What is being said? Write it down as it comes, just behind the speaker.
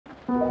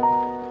Here's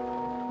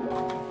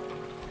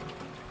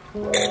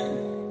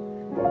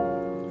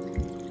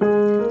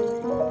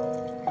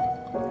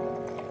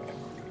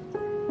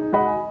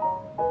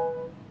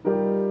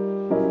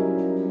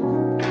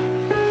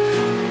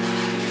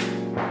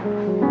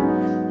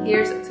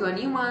to a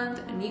new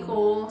month, new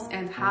goals,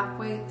 and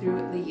halfway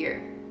through the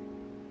year.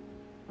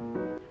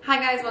 Hi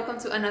guys, welcome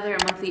to another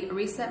monthly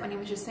reset. My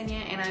name is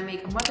Yesenia and I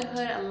make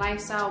motherhood,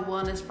 lifestyle,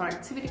 wellness,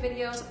 productivity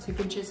videos. So if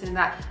you're interested in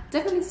that,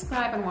 definitely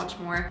subscribe and watch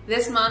more.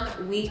 This month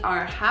we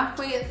are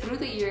halfway through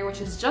the year,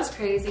 which is just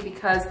crazy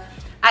because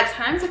at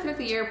times I feel like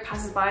the year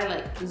passes by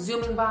like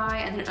zooming by,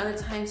 and then other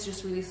times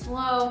just really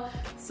slow.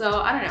 So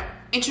I don't know.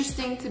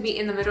 Interesting to be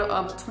in the middle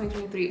of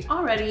 2023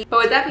 already. But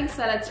with that being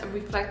said, let's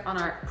reflect on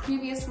our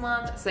previous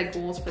month, set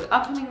goals for the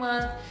upcoming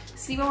month,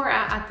 see where we're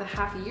at the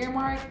half a year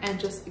mark, and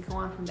just go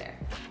on from there.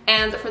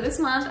 And for this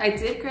month, I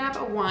did grab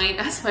a wine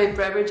as my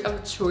beverage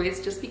of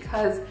choice just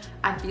because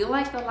I feel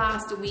like the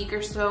last week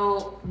or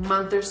so,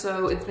 month or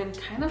so, it's been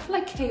kind of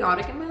like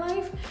chaotic in my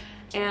life.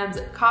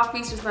 And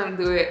coffee's just not gonna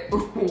do it,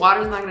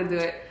 water's not gonna do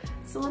it.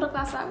 So a little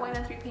glass of wine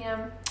at 3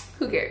 p.m.,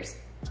 who cares?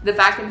 The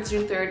fact that it's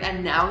June 3rd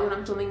and now that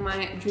I'm filming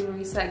my June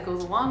reset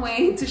goes a long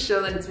way to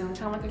show that it's been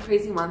kind of like a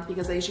crazy month,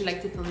 because I usually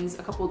like to film these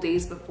a couple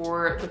days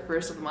before the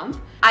first of the month.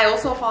 I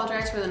also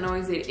apologize for the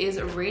noise. It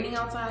is raining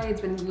outside.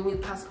 It's been gloomy the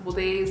past couple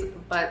days,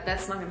 but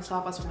that's not gonna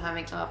stop us from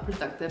having a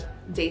productive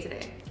day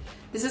today.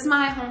 This is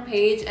my home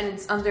page and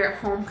it's under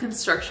home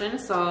construction,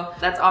 so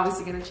that's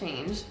obviously gonna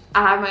change.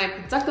 I have my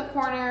productive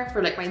corner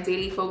for like my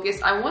daily focus.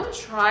 I want to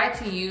try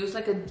to use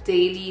like a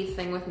daily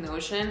thing with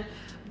Notion,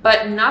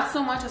 but not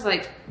so much as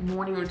like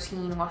morning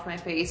routine, wash my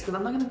face, because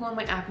I'm not gonna go on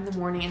my app in the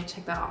morning and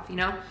check that off, you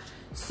know?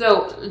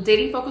 So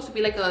daily focus would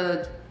be like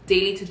a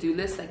daily to-do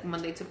list, like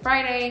Monday to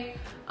Friday.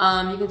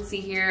 You can see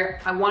here,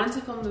 I wanted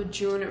to film the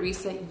June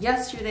reset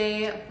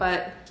yesterday,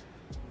 but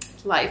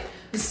life.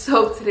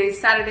 So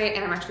today's Saturday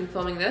and I'm actually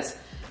filming this.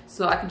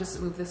 So I can just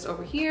move this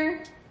over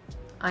here.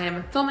 I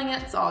am filming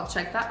it, so I'll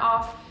check that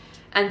off.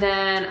 And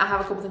then I have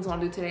a couple things I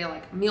want to do today,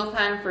 like meal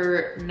plan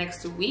for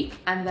next week.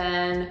 And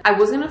then I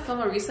was gonna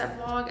film a reset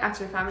vlog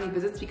after family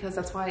visits because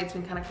that's why it's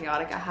been kind of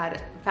chaotic. I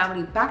had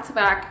family back to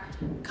back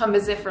come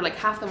visit for like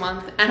half the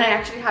month, and I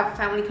actually have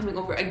family coming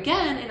over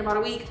again in about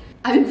a week.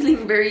 I've been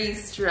feeling very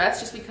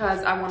stressed just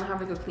because I want to have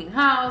like a clean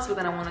house, but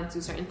then I want to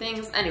do certain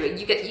things. Anyway,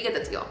 you get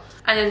the deal.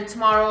 And then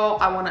tomorrow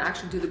I want to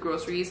actually do the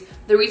groceries.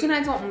 The reason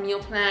I don't meal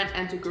plan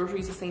and do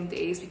groceries the same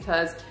day is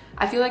because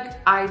I feel like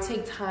I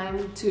take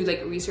time to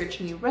like research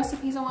new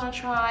recipes I want to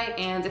try,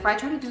 and if I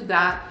try to do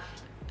that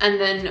and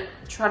then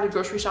try to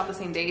grocery shop the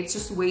same day, it's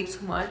just way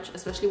too much,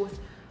 especially with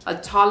a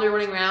toddler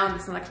running around.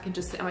 It's not like I can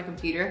just sit on my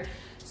computer.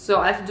 So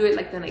I have to do it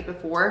like the night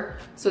before.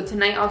 So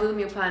tonight I'll do the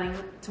meal planning,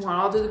 tomorrow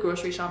I'll do the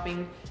grocery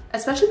shopping,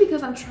 especially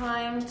because I'm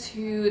trying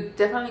to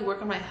definitely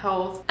work on my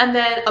health, and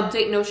then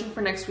update Notion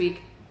for next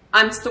week.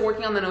 I'm still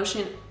working on the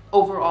Notion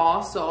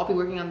overall, so I'll be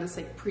working on this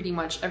like pretty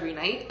much every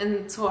night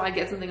until I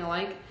get something I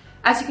like.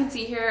 As you can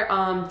see here,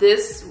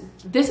 this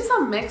is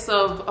a mix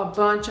of a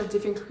bunch of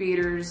different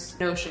creators'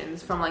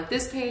 Notions, from like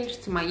this page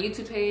to my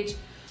YouTube page.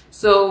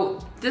 So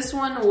this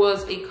one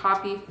was a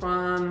copy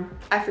from,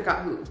 I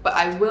forgot who, but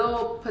I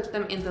will put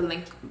them in the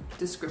link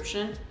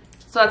description.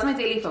 So that's my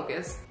daily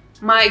focus.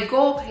 My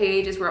goal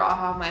page is where I'll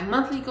have my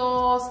monthly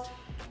goals,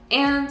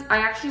 and I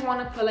actually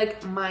want to put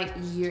like my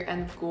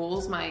year-end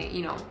goals, my,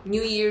 you know,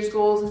 New Year's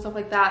goals and stuff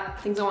like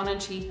that, things I want to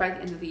achieve by the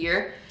end of the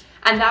year.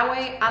 And that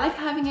way I like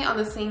having it on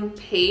the same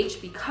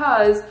page,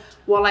 because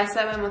while I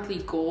set my monthly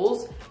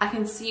goals, I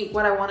can see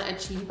what I want to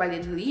achieve by the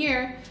end of the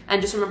year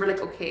and just remember like,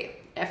 okay,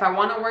 if I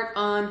want to work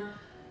on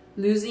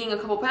losing a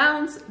couple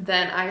pounds,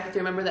 then I have to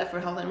remember that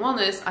for health and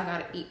wellness, I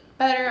gotta eat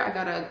better, I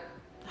gotta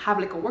have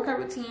like a workout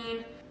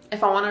routine.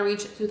 If I want to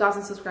reach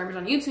 2,000 subscribers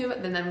on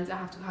YouTube, then that means I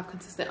have to have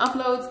consistent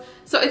uploads.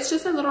 So it's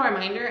just a little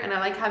reminder, and I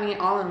like having it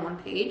all on one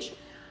page.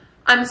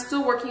 I'm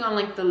still working on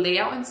like the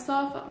layout and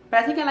stuff, but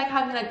I think I like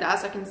having it like that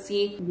so I can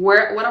see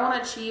what I want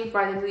to achieve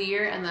by the end of the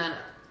year, and then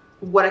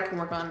what I can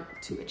work on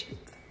to achieve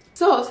it.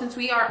 So since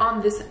we are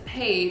on this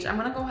page, I'm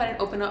gonna go ahead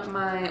and open up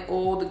my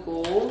old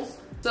goals.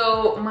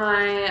 So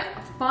my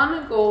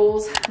fun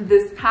goals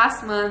this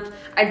past month,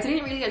 I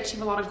didn't really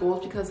achieve a lot of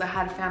goals because I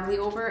had family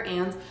over,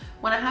 and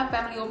when I have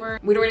family over,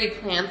 we don't really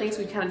plan things,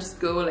 we kind of just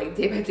go like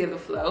day by day of the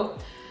flow.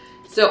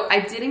 So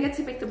I didn't get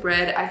to bake the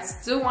bread. I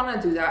still want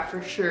to do that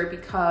for sure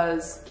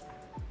because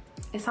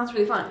it sounds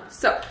really fun.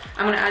 So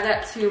I'm gonna add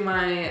that to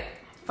my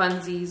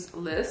funsies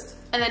list.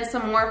 And then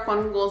some more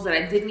fun goals that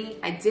I did meet.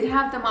 I did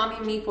have the Mommy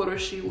and Me photo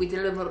shoot. We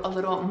did a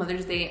little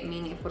Mother's Day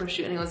mini photo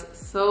shoot, and it was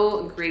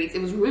so great.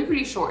 It was really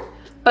pretty short,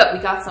 but we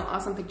got some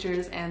awesome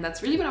pictures, and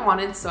that's really what I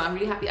wanted, so I'm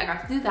really happy I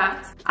got to do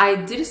that. I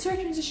did start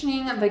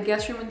transitioning the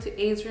guest room into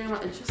A's room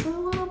just a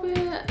little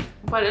bit,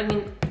 but I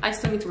mean, I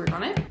still need to work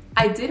on it.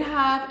 I did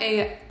have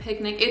a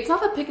picnic. It's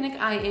not the picnic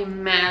I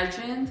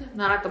imagined,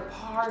 not at the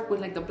park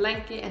with like the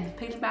blanket and the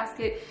picnic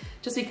basket,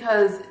 just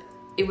because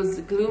it was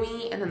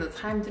gloomy and then the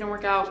time didn't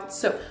work out.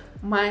 So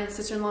my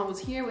sister-in-law was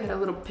here. We had a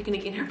little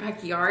picnic in her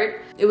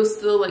backyard. It was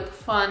still like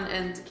fun,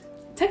 and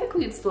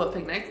technically it's still a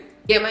picnic.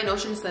 get my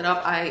Notion set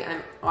up. I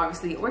am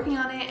obviously working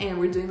on it and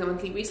we're doing the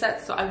monthly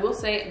reset. So I will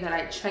say that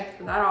I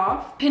checked that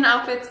off. Pin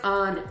outfits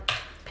on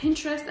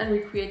Pinterest and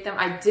recreate them.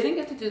 I didn't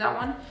get to do that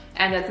one,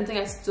 and that's something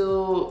I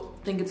still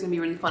think it's gonna be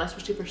really fun,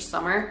 especially for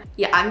summer.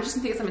 Yeah, I'm just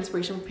gonna take some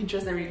inspiration from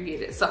Pinterest and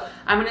recreate it. So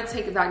I'm gonna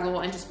take that goal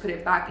and just put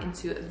it back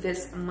into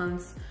this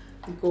month's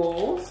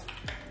goals.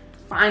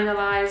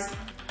 Finalize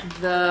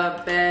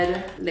the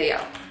bed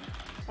layout,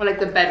 or like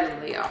the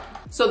bedroom layout.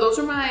 So those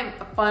are my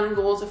fun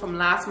goals from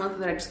last month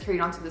that I just carried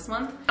on to this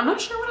month. I'm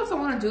not sure what else I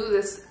want to do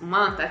this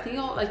month. I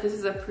feel like this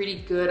is a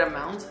pretty good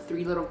amount,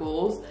 3 little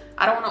goals.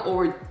 I don't want to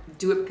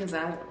overdo it because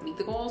I don't meet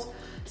the goals.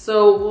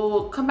 So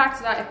we'll come back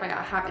to that if I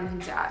have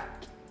anything to add.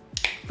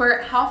 For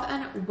health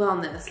and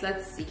wellness,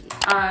 let's see.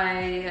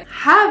 I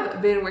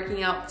have been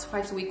working out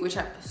twice a week, which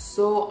I'm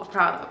so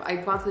proud of.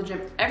 I've gone to the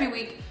gym every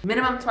week,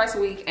 minimum twice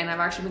a week, and I've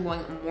actually been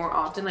going more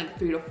often, like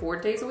 3 to 4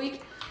 days a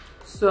week.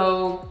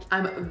 So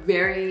I'm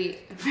very,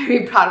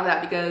 very proud of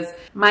that because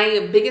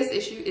my biggest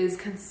issue is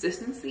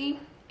consistency.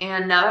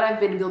 And now that I've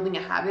been building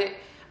a habit,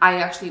 I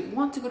actually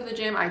want to go to the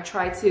gym. I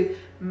try to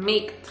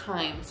make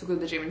time to go to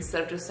the gym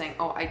instead of just saying,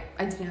 oh, I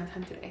didn't have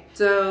time today.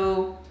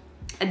 So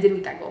I did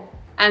meet that goal.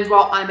 And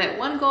while I met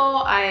one goal,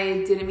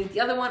 I didn't meet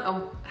the other one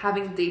of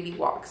having daily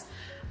walks.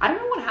 I don't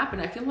know what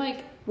happened. I feel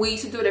like we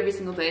used to do it every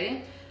single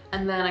day,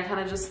 and then I kind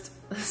of just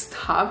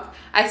stopped.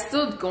 I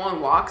still go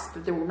on walks,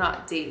 but they were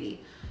not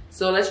daily.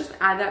 So let's just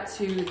add that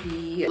to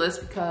the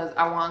list because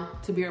I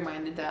want to be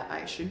reminded that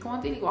I should go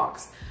on daily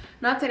walks.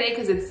 Not today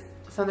because it's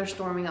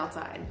thunderstorming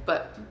outside,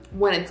 but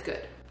when it's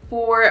good.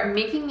 For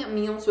making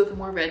meals with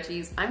more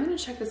veggies, I'm gonna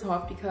check this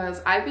off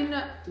because I've been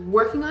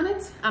working on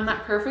it. I'm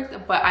not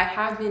perfect, but I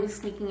have been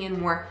sneaking in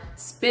more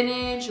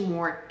spinach,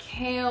 more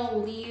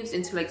kale leaves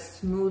into like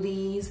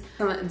smoothies.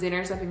 Some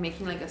dinners I've been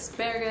making like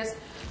asparagus.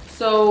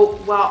 So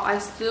while I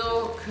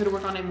still could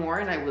work on it more,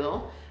 and I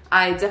will,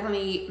 I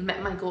definitely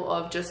met my goal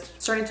of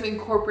just starting to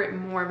incorporate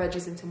more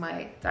veggies into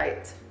my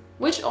diet,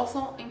 which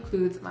also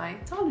includes my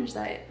toddler's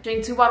diet.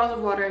 Drink 2 bottles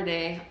of water a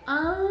day.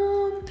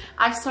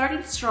 I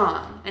started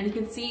strong, and you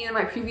can see in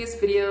my previous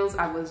videos,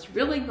 I was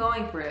really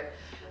going for it,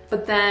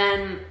 but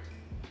then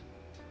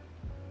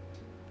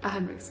I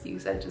had no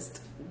excuse. I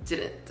just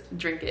didn't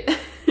drink it.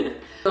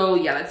 So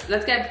yeah,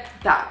 let's get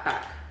that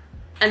back.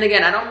 And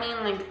again, I don't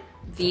mean like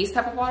these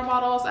type of water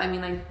bottles. I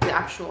mean like the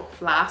actual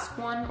flask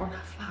one, or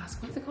not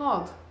flask, what's it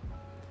called?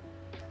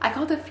 I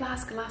called it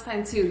flask last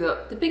time too,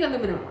 the big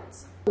aluminum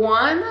ones.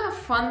 One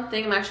fun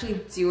thing I'm actually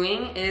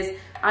doing is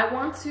I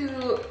want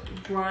to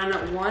run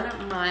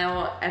 1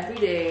 mile every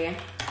day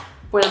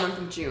for the month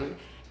of June.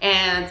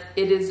 And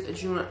it is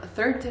June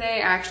 3rd today.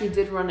 I actually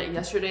did run it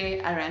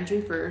yesterday. I ran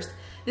June 1st.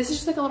 This is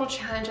just like a little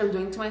challenge I'm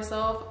doing to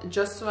myself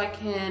just so I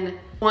can,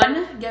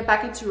 1, get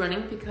back into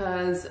running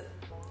because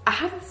I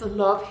have this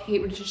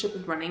love-hate relationship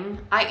with running.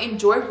 I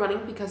enjoy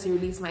running because it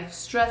relieves my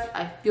stress.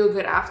 I feel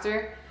good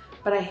after.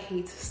 But I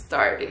hate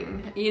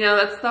starting. You know,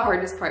 that's the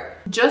hardest part.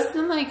 Just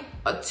in like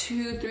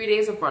 2-3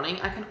 days of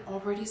running, I can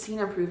already see an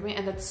improvement,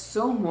 and that's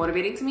so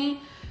motivating to me.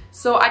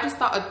 So I just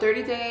thought a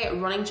 30-day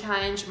running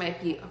challenge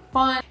might be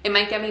fun. It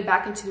might get me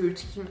back into the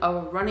routine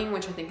of running,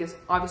 which I think is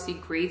obviously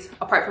great,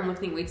 apart from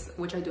lifting weights,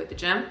 which I do at the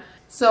gym.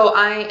 So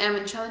I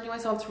am challenging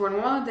myself to run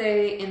 1 mile a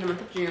day in the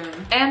month of June.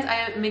 And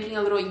I am making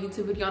a little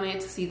YouTube video on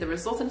it to see the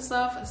results and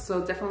stuff.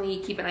 So definitely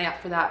keep an eye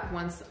out for that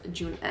once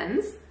June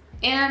ends.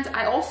 And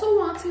I also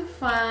want to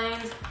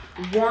find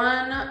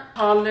 1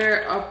 toddler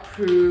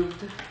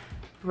approved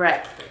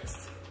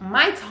breakfast.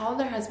 My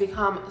toddler has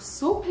become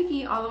so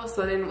picky all of a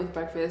sudden with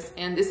breakfast,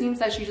 and it seems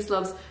that she just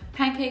loves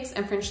pancakes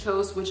and French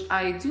toast, which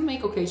I do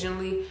make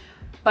occasionally,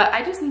 but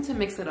I just need to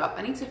mix it up.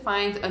 I need to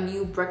find a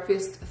new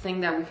breakfast thing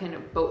that we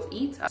can both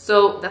eat.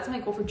 So that's my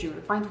goal for June,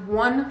 find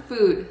 1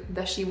 food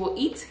that she will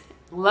eat,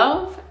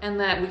 love, and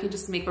that we can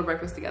just make for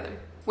breakfast together,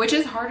 which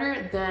is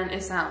harder than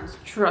it sounds,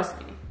 trust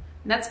me.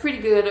 That's pretty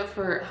good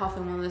for health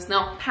and wellness.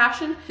 Now,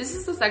 passion, this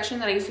is the section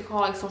that I used to call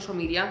like social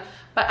media,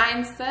 but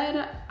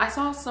I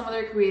saw some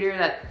other creator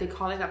that they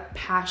call it a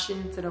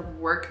passion instead of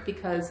work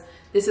because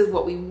this is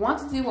what we want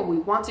to do, what we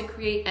want to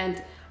create,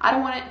 and I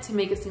don't want it to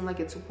make it seem like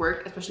it's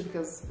work, especially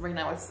because right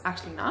now it's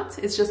actually not.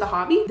 It's just a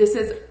hobby. This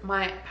is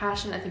my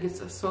passion. I think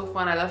it's so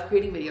fun. I love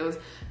creating videos.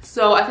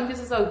 So I think this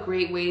is a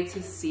great way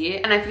to see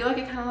it. And I feel like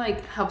it kind of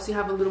like helps you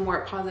have a little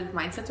more positive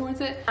mindset towards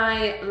it.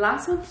 My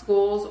last month's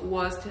goals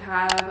was to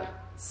have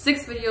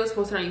 6 videos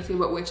posted on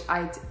YouTube, which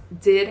I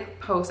did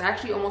post. I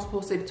actually almost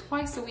posted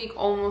twice a week,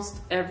 almost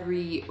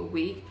every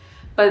week.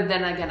 But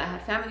then again, I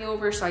had family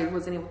over, so I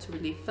wasn't able to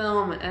really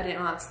film and edit and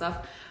all that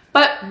stuff.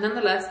 But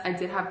nonetheless, I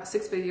did have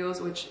 6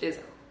 videos, which is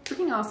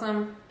freaking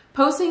awesome.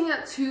 Posting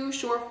 2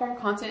 short form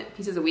content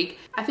pieces a week.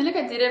 I feel like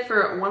I did it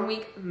for 1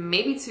 week,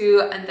 maybe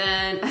 2, and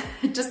then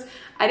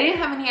I didn't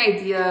have any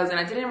ideas and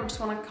I didn't just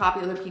want to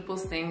copy other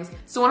people's things.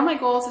 So one of my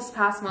goals this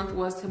past month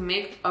was to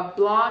make a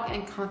blog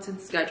and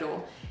content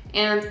schedule.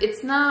 And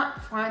it's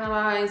not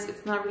finalized,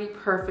 it's not really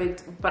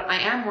perfect, but I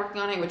am working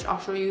on it, which I'll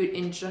show you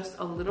in just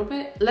a little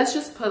bit. Let's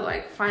just put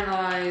like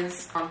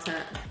finalized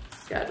content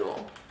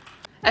schedule.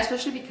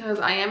 especially because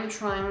I am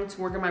trying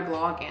to work on my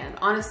blog, and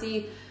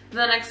honestly,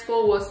 the next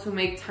goal was to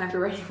make time to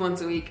write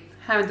once a week.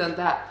 Haven't done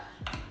that.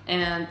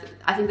 And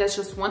I think that's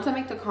just, once I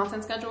make the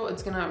content schedule,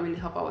 it's gonna really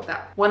help out with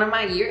that. One of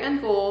my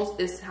year-end goals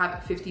is to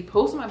have 50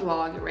 posts on my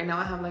blog. Right now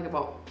I have like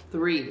about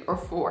 3 or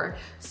 4.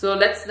 So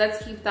let's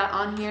keep that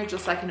on here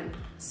just so I can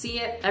see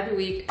it every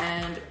week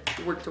and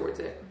work towards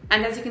it.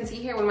 And as you can see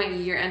here, one of my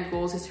year-end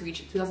goals is to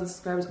reach 2,000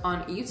 subscribers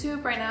on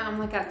YouTube. Right now I'm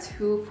like at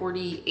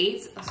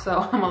 248,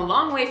 so I'm a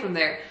long way from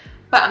there.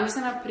 But I'm just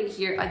gonna put it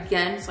here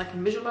again so I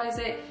can visualize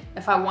it.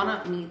 If I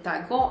wanna meet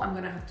that goal, I'm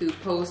gonna have to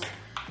post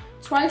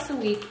twice a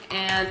week,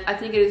 and I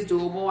think it is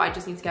doable. I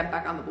just need to get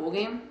back on the ball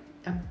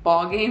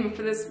game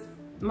for this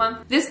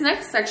month. This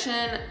next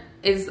section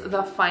is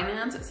the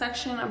finance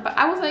section, but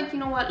I was like, you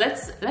know what,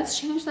 let's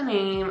change the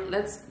name.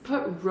 Let's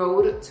put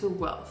Road to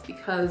Wealth,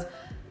 because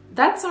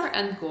that's our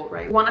end goal,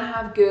 right? We want to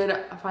have good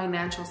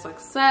financial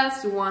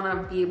success. We want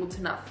to be able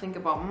to not think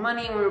about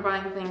money when we're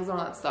buying things and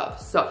all that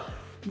stuff. So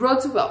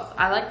Road to Wealth,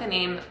 I like the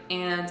name,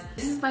 and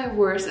this is my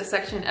worst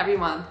section every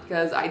month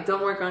because I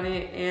don't work on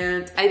it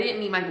and I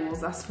didn't meet my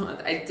goals last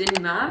month. I did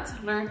not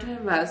learn to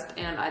invest,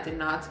 and I did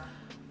not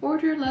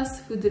order less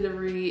food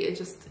delivery. It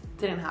just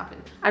didn't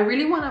happen. I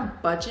really want to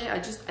budget.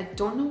 I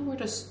don't know where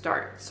to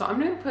start. So I'm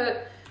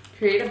gonna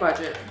create a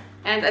budget,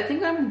 and I think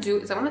what I'm gonna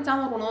do is I'm gonna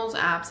download one of those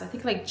apps. I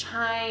think like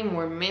Chime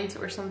or Mint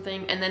or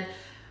something, and then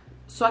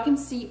so I can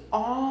see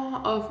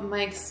all of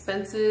my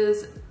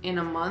expenses in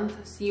a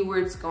month, see where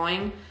it's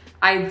going.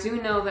 I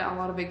do know that a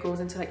lot of it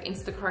goes into like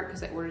Instacart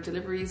because I order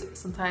deliveries.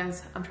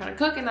 Sometimes I'm trying to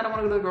cook and I don't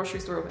want to go to the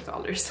grocery store with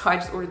 $5, so I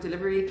just order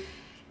delivery,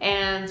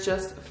 and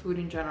just food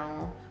in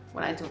general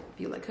when I don't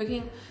feel like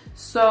cooking.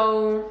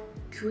 So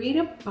create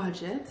a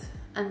budget,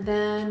 and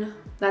then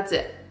that's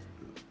it.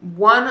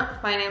 One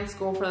finance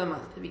goal for the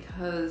month,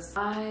 because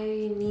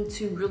I need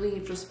to really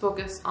just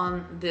focus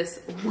on this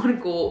one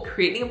goal,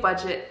 creating a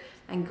budget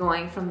and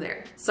going from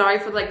there. Sorry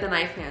for like the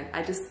knife hand.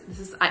 This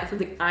is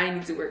something I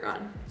need to work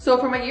on. So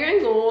for my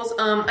year-end goals,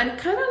 I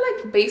kind of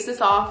like base this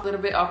off a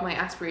little bit of my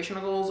aspirational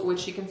goals,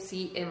 which you can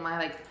see in my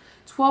like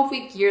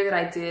 12-week year that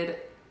I did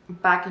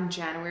back in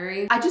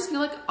January. I just feel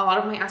like a lot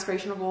of my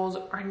aspirational goals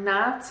are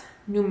not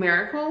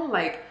numerical,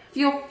 like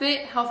feel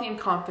fit, healthy, and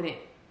confident.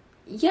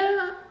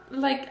 Yeah,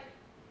 like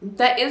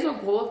that is a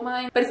goal of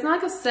mine, but it's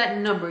not like a set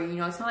number, you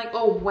know? It's not like,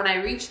 oh, when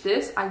I reach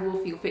this, I will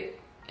feel fit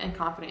and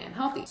confident and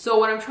healthy. So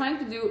what I'm trying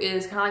to do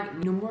is kind of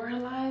like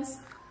numeralize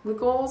the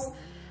goals,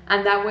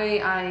 and that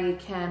way I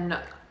can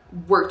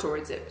work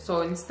towards it.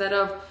 So instead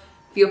of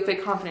feel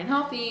fit, confident,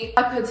 healthy,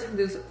 I could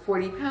lose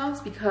 40 pounds,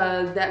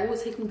 because that will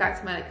take me back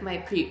to my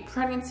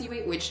pre-pregnancy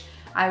weight, which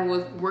I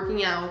was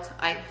working out,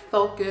 I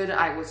felt good,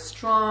 I was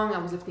strong, I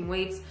was lifting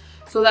weights.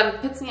 So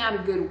that puts me at a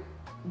good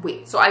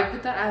weight. So I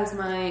put that as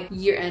my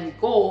year-end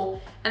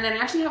goal, and then I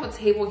actually have a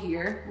table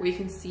here where you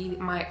can see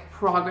my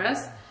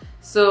progress.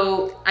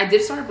 So I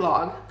did start a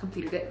blog,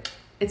 completed it.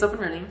 It's up and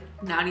running.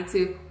 Now I need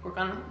to work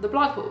on the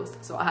blog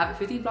post. So I have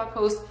 50 blog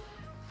posts.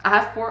 I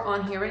have 4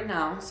 on here right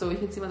now. So you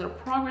can see my little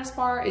progress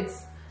bar.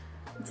 It's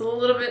a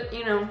little bit,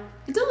 you know,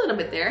 it's a little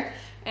bit there.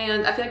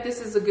 And I feel like this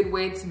is a good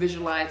way to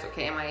visualize,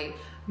 okay, am I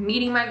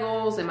meeting my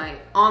goals? Am I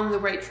on the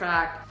right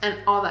track? And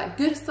all that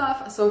good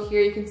stuff. So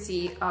here you can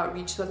see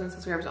reach 2,000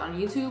 subscribers on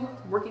YouTube,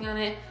 working on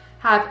it,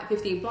 have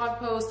 50 blog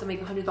posts to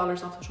make $100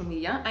 on social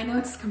media. I know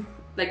it's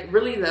like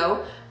really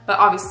low, but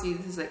obviously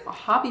this is like a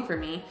hobby for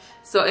me.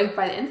 So if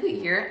by the end of the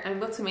year I'm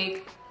able to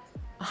make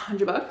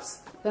 $100,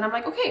 then I'm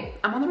like, okay,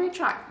 I'm on the right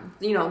track.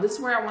 You know, this is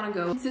where I want to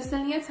go.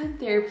 Consistently attend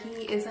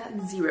therapy is at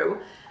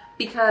 0,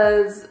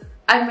 because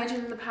I've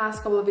mentioned in the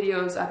past couple of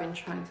videos I've been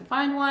trying to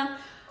find one.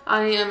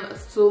 I am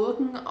still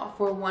looking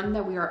for one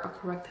that we are a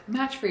correct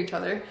match for each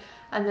other.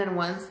 And then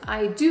once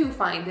I do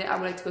find it, I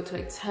would like to go to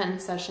like 10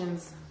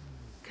 sessions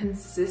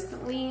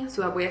consistently,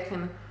 so that way I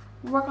can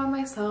work on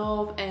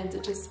myself and to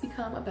just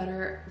become a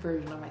better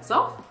version of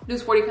myself.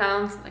 Lose 40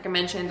 pounds, like I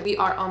mentioned. We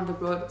are on the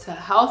road to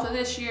health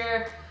this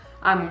year.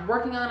 I'm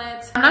working on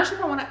it. I'm not sure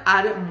if I want to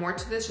add more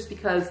to this, just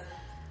because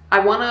I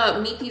want to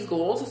meet these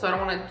goals, so I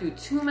don't want to do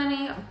too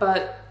many,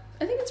 but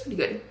I think it's pretty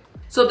good.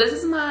 So this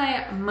is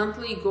my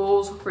monthly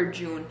goals for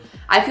June.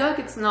 I feel like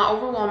it's not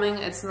overwhelming,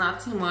 it's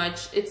not too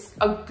much, it's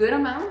a good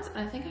amount,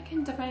 and I think I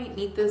can definitely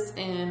meet this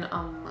in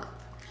a month.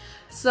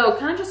 So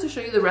kind of just to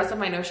show you the rest of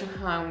my notion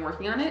how I'm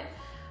working on it.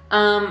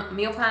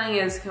 Meal planning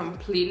is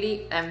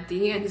completely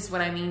empty, and this is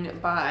what I mean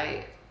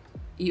by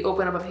you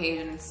open up a page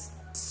and it's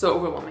so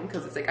overwhelming,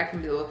 because it's like I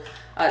can build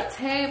a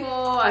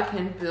table, I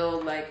can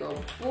build like a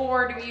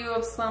board view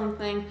of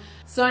something.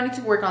 So I need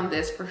to work on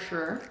this for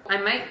sure. I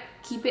might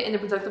keep it in the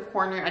productive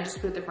corner. I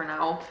just put it there for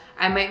now.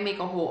 I might make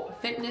a whole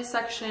fitness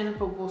section,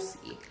 but we'll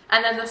see.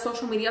 And then the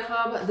social media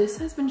hub, this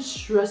has been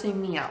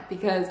stressing me out,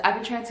 because I've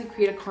been trying to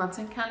create a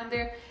content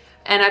calendar,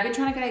 and I've been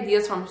trying to get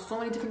ideas from so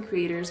many different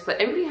creators, but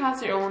everybody has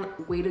their own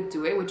way to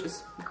do it, which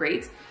is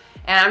great.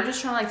 And I'm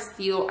just trying to like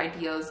steal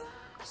ideas.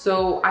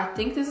 So I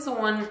think this is the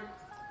one.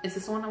 Is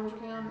this the one I was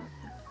working on?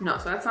 No,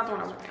 so that's not the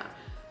one I was working on.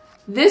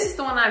 This is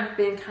the one I've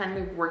been kind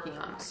of working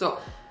on. So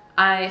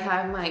I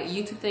have my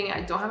YouTube thing.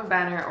 I don't have a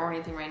banner or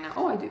anything right now.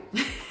 Oh, I do.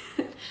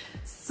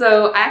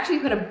 So I actually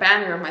put a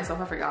banner of myself,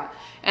 I forgot.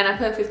 And I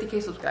put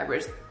 50K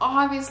subscribers.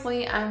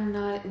 Obviously, I'm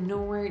not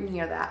nowhere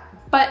near that,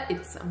 but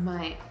it's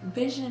my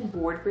vision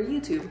board for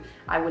YouTube.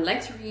 I would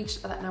like to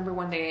reach that number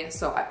one day,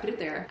 so I put it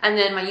there. And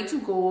then my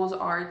YouTube goals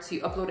are to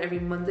upload every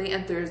Monday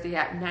and Thursday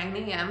at 9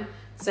 a.m.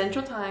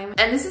 Central Time.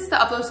 And this is the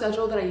upload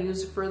schedule that I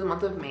use for the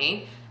month of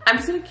May. I'm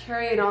just gonna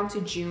carry it on to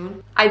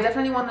June. I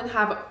definitely want to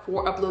have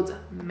 4 uploads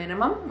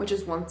minimum, which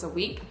is once a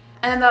week.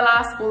 And then the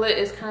last bullet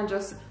is kind of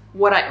just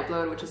what I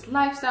upload, which is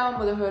lifestyle,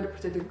 motherhood,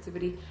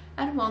 productivity,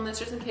 and wellness,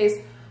 just in case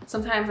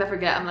sometimes I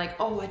forget. I'm like,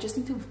 oh, I just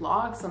need to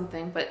vlog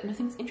something, but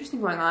nothing's interesting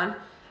going on.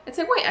 It's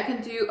like, wait, I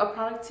can do a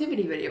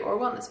productivity video or a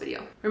wellness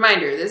video.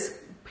 Reminder, this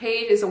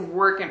page is a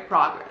work in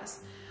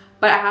progress,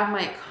 but I have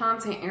my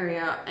content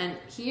area, and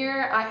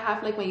here I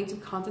have like my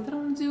YouTube content that I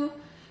want to do.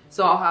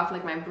 So I'll have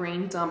like my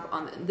brain dump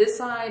on this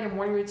side, a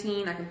morning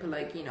routine. I can put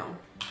like, you know,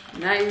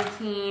 night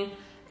routine.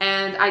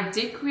 And I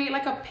did create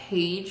like a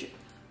page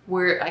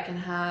where I can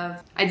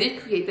have, I did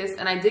create this,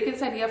 and I did get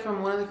this idea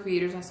from one of the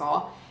creators I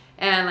saw.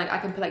 And like I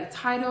can put like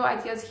title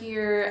ideas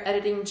here,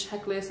 editing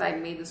checklist. I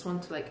made this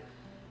one to like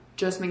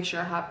just make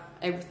sure I have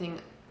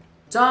everything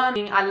done.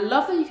 I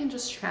love that you can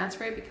just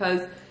transfer it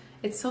because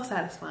it's so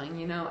satisfying,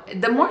 you know.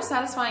 The more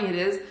satisfying it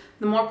is,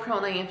 the more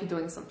prone I am to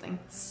doing something.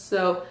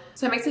 So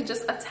it makes it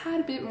just a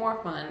tad bit more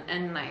fun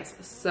and nice.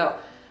 So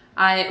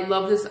I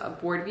love this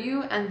board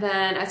view. And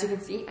then as you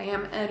can see, I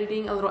am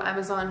editing a little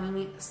Amazon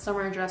mini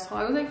summer dress haul.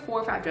 I was like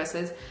 4 or 5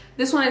 dresses.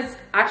 This one is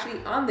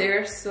actually on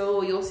there,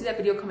 so you'll see that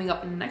video coming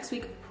up next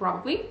week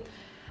probably.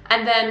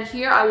 And then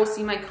here I will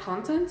see my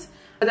content.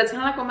 But that's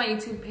kind of like what my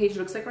YouTube page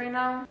looks like right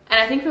now. And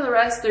I think for the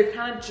rest, they're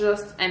kind of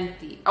just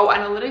empty. Oh,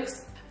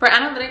 analytics. For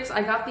analytics,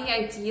 I got the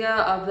idea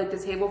of like the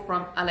table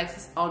from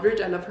Alexis Aldridge.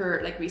 I love her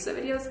like reset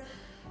videos.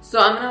 So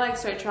I'm gonna like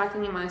start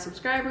tracking my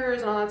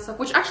subscribers and all that stuff,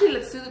 which actually,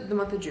 let's do the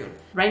month of June.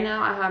 Right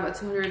now I have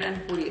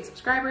 248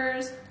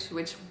 subscribers,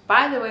 which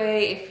by the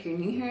way, if you're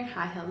new here,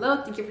 hi,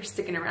 hello, thank you for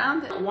sticking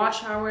around.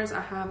 Watch hours, I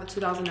have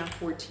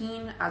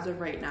 2014 as of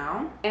right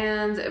now.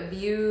 And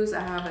views, I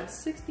have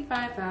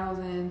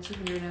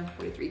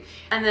 65,243.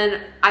 And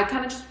then I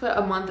kind of just put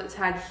a month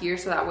tag here,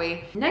 so that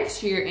way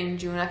next year in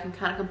June, I can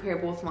kind of compare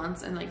both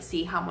months and like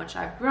see how much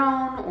I've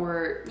grown,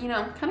 or, you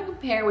know, kind of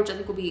compare, which I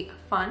think will be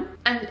fun.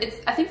 And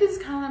I think this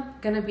is kind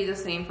of gonna be the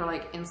same for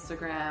like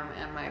Instagram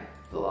and my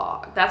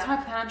blog. That's how I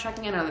plan on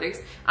tracking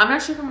analytics. I'm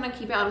not sure if I'm gonna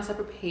keep it on a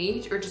separate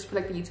page or just put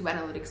like the YouTube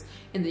analytics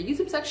in the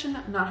YouTube section.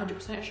 I'm not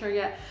 100% sure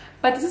yet,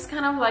 but this is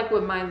kind of like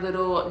what my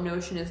little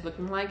Notion is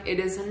looking like. It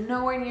is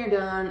nowhere near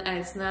done, and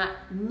it's not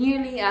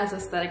nearly as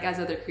aesthetic as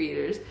other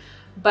creators,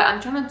 but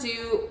I'm trying to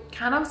do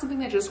kind of something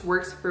that just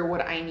works for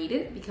what I need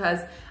it,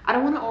 because I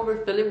don't want to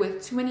overfill it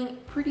with too many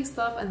pretty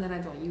stuff and then I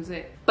don't use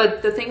it.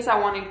 But the things I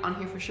wanted on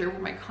here for sure were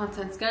my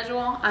content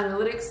schedule,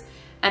 analytics,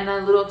 and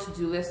a little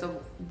to-do list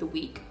of the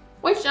week,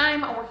 which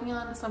I'm working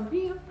on, so I'm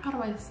pretty proud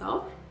of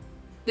myself.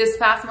 This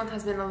past month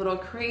has been a little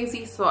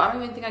crazy, so I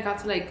don't even think I got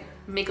to like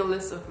make a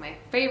list of my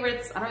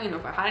favorites. I don't even know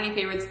if I had any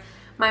favorites.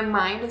 My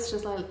mind is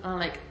just like on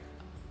like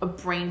a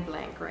brain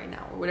blank right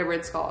now, or whatever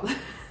it's called.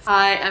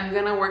 I am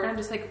gonna work on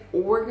just like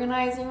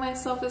organizing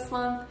myself this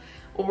month,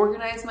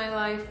 organize my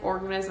life,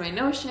 organize my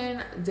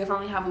Notion,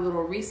 definitely have a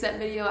little reset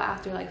video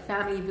after like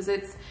family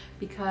visits,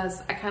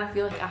 because I kind of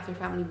feel like after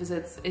family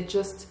visits, it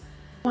just,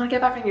 you want to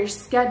get back on your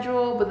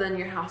schedule, but then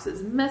your house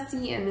is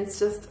messy and it's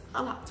just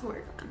a lot to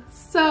work on.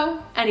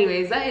 So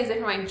anyways, that is it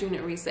for my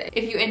June reset.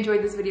 If you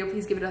enjoyed this video,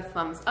 please give it a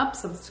thumbs up,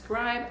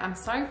 subscribe. I'm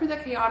sorry for the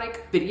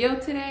chaotic video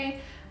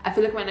today. I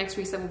feel like my next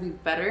reset will be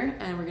better,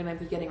 and we're gonna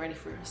be getting ready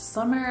for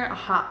summer, a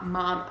hot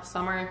mom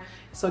summer.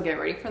 So get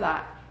ready for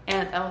that,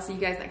 and I will see you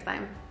guys next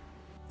time.